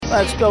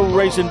Let's go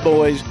Racing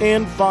Boys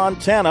in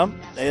Fontana.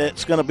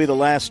 It's going to be the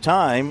last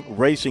time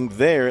racing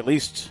there, at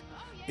least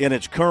in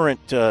its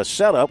current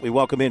setup. We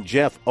welcome in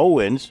Jeff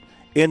Owens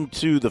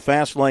into the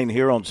Fast Lane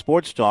here on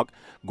Sports Talk.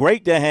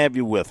 Great to have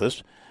you with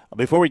us.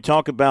 Before we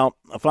talk about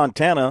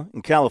Fontana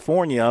in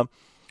California,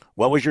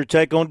 what was your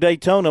take on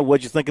Daytona?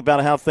 What did you think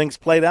about how things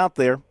played out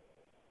there?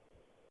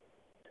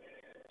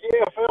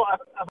 Yeah, Phil,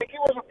 I think it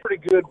was a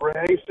pretty good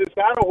race. It's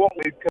kind of what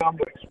we've come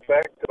to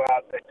expect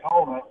about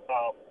Daytona.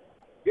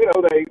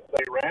 They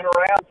ran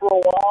around for a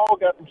while,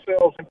 got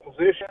themselves in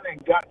position,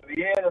 and got to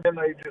the end, and then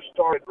they just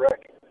started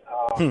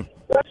wrecking.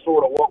 That's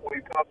sort of what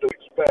we've come to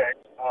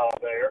expect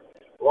there.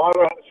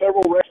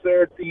 Several wrecks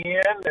there at the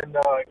end, and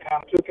it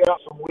kind of took out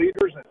some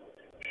leaders and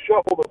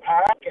shuffled the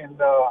pack, and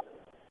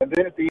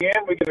then at the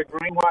end we get a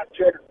green, white,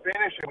 checkered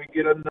finish, and we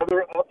get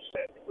another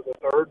upset for the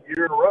third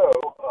year in a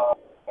row.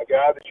 A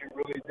guy that you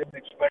really didn't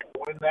expect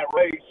to win that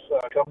race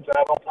comes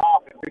out on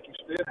top in Ricky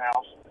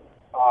Stenhouse.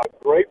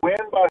 Great win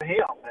by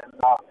him, and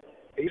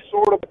he's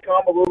sort of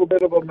become a little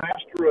bit of a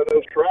master of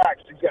those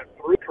tracks. He's got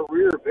 3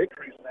 career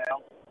victories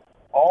now,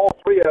 all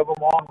 3 of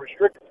them on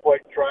restricted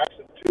plate tracks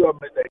and 2 of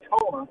them at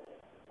Daytona.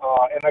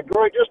 And a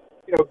great,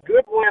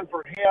 good win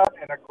for him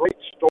and a great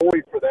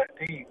story for that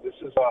team. This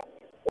is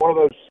one of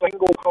those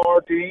single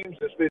car teams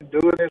that's been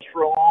doing this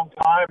for a long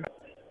time.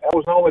 That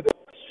was only the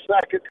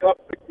second Cup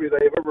victory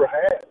they've ever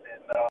had,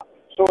 and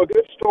so a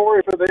good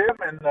story for them.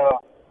 And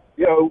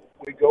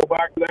we go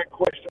back to that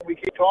question we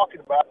keep talking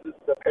about,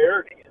 the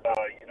parity.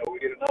 We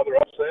get another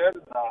upset,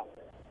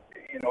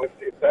 and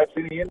if that's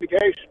any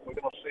indication, we're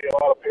going to see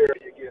a lot of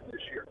parity again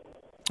this year.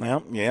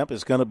 Well, yeah,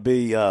 it's going to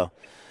be.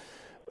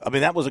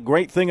 That was a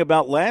great thing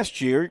about last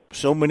year.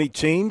 So many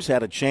teams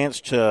had a chance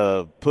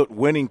to put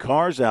winning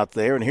cars out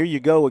there, and here you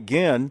go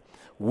again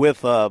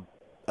with a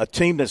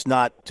team that's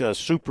not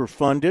super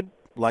funded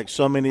like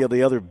so many of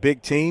the other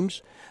big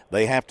teams.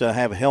 They have to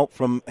have help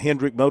from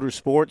Hendrick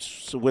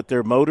Motorsports with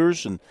their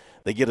motors, and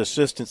they get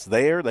assistance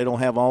there. They don't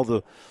have all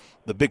the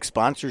big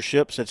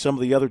sponsorships that some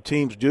of the other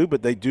teams do,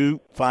 but they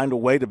do find a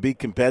way to be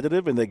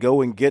competitive, and they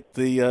go and get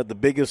the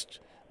biggest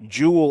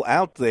jewel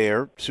out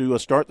there to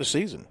start the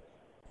season.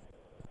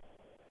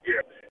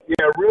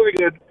 Yeah, really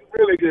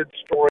good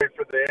story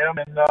for them,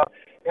 and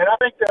I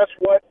think that's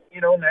what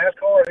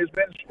NASCAR has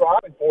been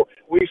striving for.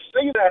 We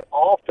see that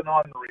often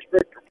on the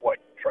restrictor plate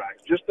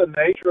tracks. Just the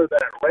nature of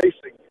that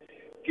racing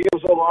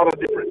gives a lot of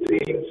different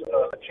teams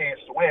a chance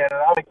to win,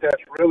 and I think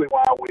that's really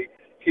why we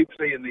keep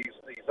seeing these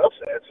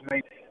upsets. I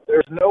mean,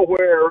 there's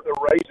nowhere the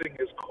racing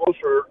is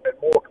closer and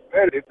more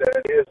competitive than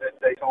it is at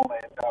Daytona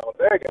and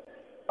Talladega.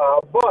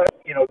 But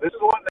this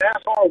is what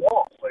NASCAR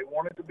wants. They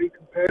want it to be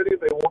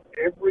competitive. They want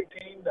every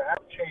team to have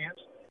a chance,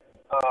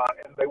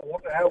 and they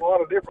want to have a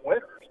lot of different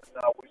winners.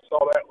 We saw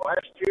that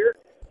last year.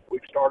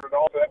 We've started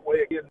off that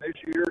way again this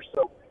year.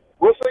 So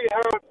we'll see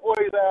how it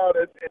plays out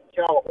at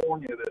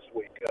California this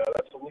week.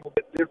 That's a little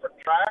bit different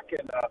track,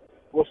 and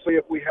we'll see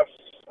if we have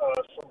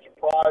some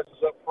surprises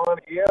up front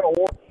again,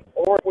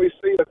 or if we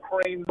see the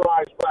cream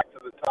rise back to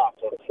the top,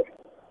 so to speak.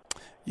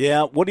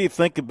 Yeah, what do you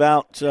think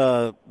about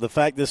the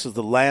fact this is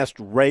the last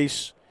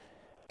race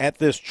at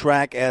this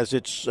track as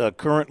it's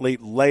currently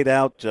laid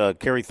out?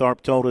 Kerry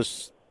Tharp told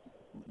us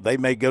they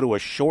may go to a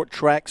short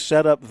track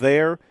setup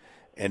there,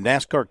 and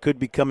NASCAR could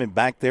be coming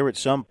back there at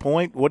some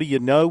point. What do you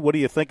know? What do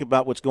you think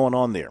about what's going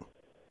on there?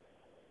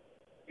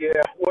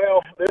 Yeah,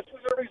 well, this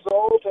is a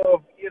result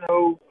of,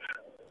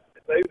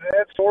 they've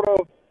had sort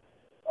of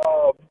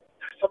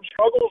some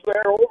struggles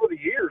there over the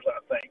years, I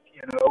think.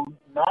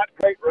 Not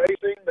great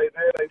racing. They've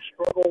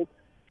struggled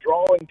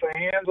drawing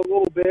fans a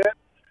little bit.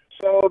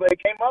 So they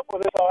came up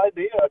with this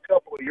idea a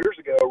couple of years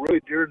ago,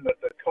 really during the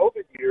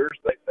COVID years.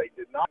 They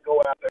did not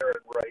go out there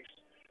and race.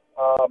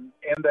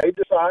 And they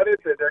decided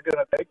that they're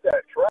going to take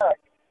that track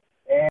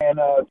and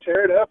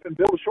tear it up and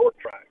build a short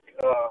track,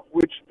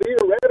 which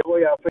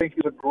theoretically I think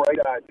is a great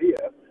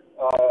idea.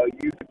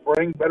 You could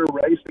bring better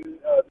racing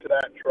to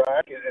that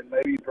track and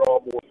maybe draw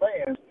more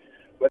fans.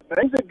 But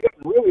things are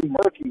getting really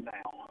murky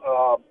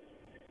now.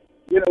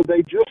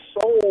 They just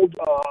sold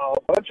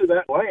a bunch of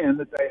that land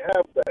that they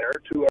have there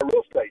to a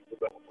real estate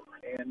developer,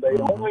 and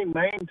they only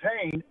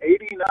maintain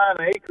 89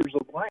 acres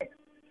of land.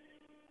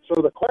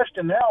 So the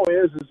question now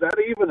is that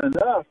even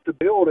enough to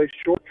build a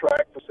short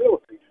track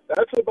facility?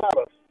 That's about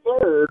a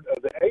third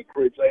of the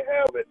acreage they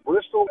have at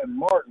Bristol and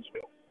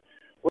Martinsville,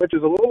 which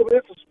is a little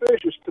bit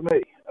suspicious to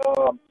me.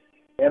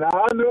 And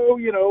I know,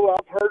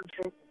 I've heard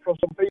from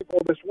some people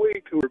this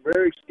week who are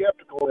very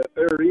skeptical that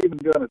they're even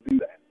going to do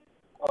that.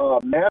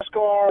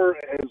 NASCAR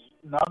is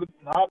not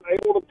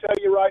able to tell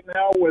you right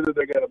now whether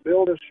they're going to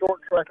build a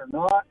short track or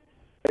not.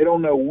 They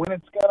don't know when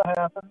it's going to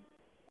happen.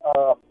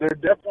 They're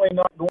definitely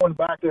not going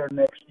back there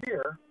next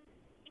year.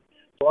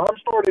 So I'm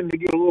starting to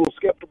get a little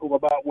skeptical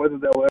about whether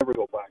they'll ever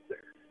go back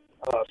there.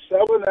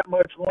 Selling that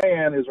much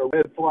land is a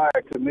red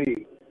flag to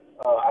me.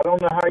 I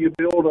don't know how you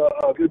build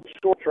a good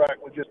short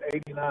track with just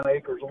 89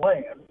 acres of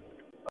land.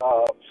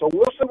 So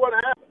we'll see what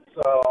happens.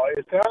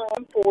 It's kind of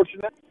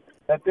unfortunate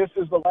that this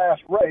is the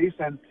last race,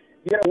 and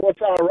you know,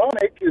 what's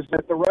ironic is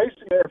that the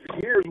racing there for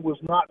years was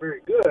not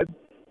very good.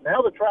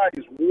 Now the track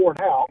is worn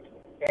out,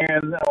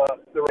 and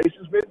the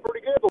racing's been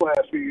pretty good the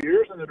last few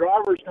years, and the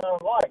drivers kind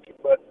of like it.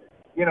 But,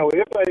 you know,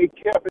 if they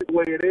kept it the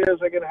way it is,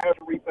 they're going to have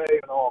to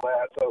repave and all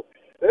that. So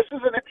this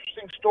is an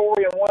interesting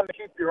story and one to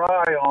keep your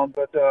eye on.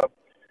 But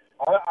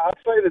I'd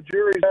say the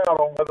jury's out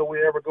on whether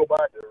we ever go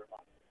back there or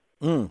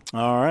not.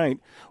 All right.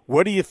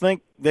 Where do you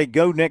think they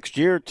go next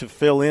year to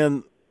fill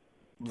in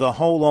the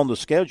hole on the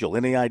schedule?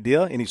 Any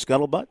idea? Any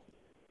scuttlebutt?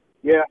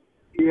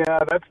 Yeah,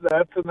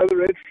 that's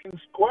another interesting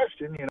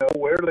question. You know,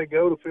 where do they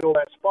go to fill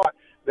that spot?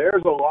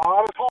 There's a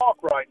lot of talk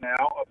right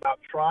now about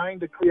trying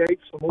to create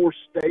some more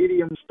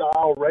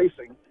stadium-style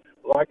racing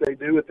like they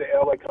do at the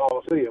LA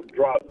Coliseum,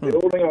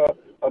 building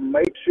a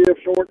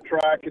makeshift short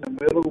track in the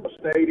middle of a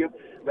stadium.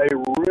 They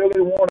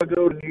really want to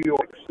go to New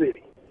York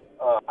City.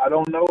 I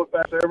don't know if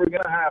that's ever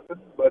going to happen,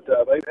 but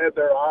they've had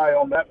their eye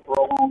on that for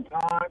a long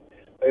time.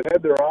 They've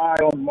had their eye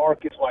on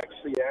markets like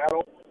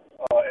Seattle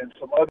and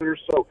some others.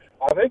 So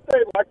I think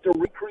they'd like to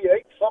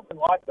recreate something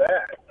like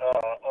that,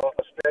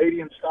 a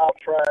stadium-style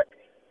track.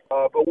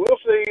 But we'll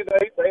see.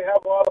 They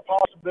have a lot of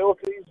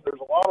possibilities. There's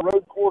a lot of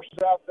road courses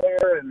out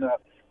there and that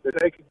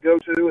they could go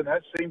to, and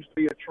that seems to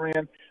be a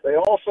trend. They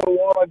also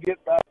want to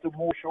get back to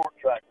more short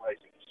track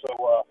racing.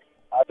 So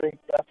I think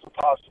that's a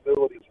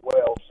possibility as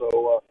well.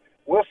 So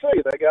we'll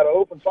see. They got an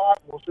open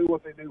spot. We'll see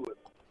what they do with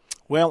it.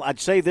 Well, I'd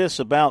say this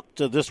about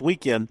this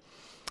weekend.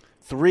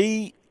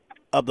 3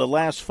 of the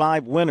last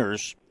 5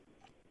 winners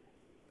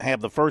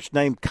have the first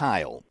name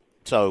Kyle.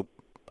 So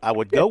I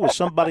would go with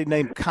somebody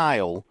named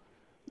Kyle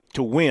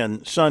to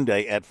win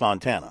Sunday at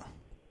Fontana.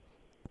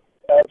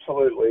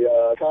 Absolutely.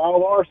 Kyle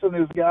Larson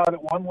is a guy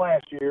that won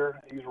last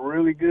year. He's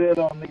really good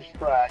on these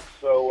tracks.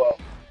 So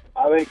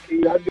I think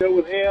I'd go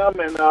with him.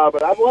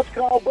 But I'd love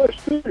Kyle Busch,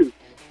 too.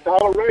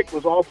 Tyler Reddick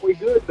was awfully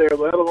good there.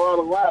 Led a lot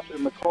of laps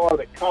in the car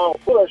that Kyle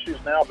Busch is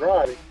now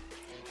driving.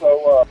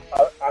 So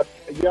I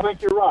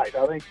think you're right.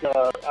 I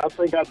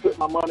think I'd put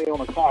my money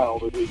on a Kyle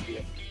this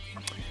weekend.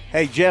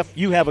 Hey, Jeff,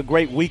 you have a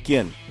great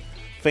weekend.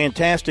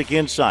 Fantastic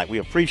insight. We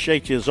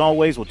appreciate you as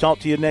always. We'll talk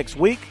to you next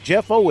week.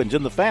 Jeff Owens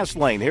in the Fast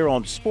Lane here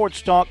on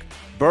Sports Talk.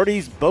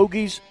 Birdies,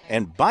 bogeys,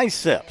 and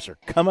biceps are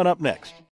coming up next.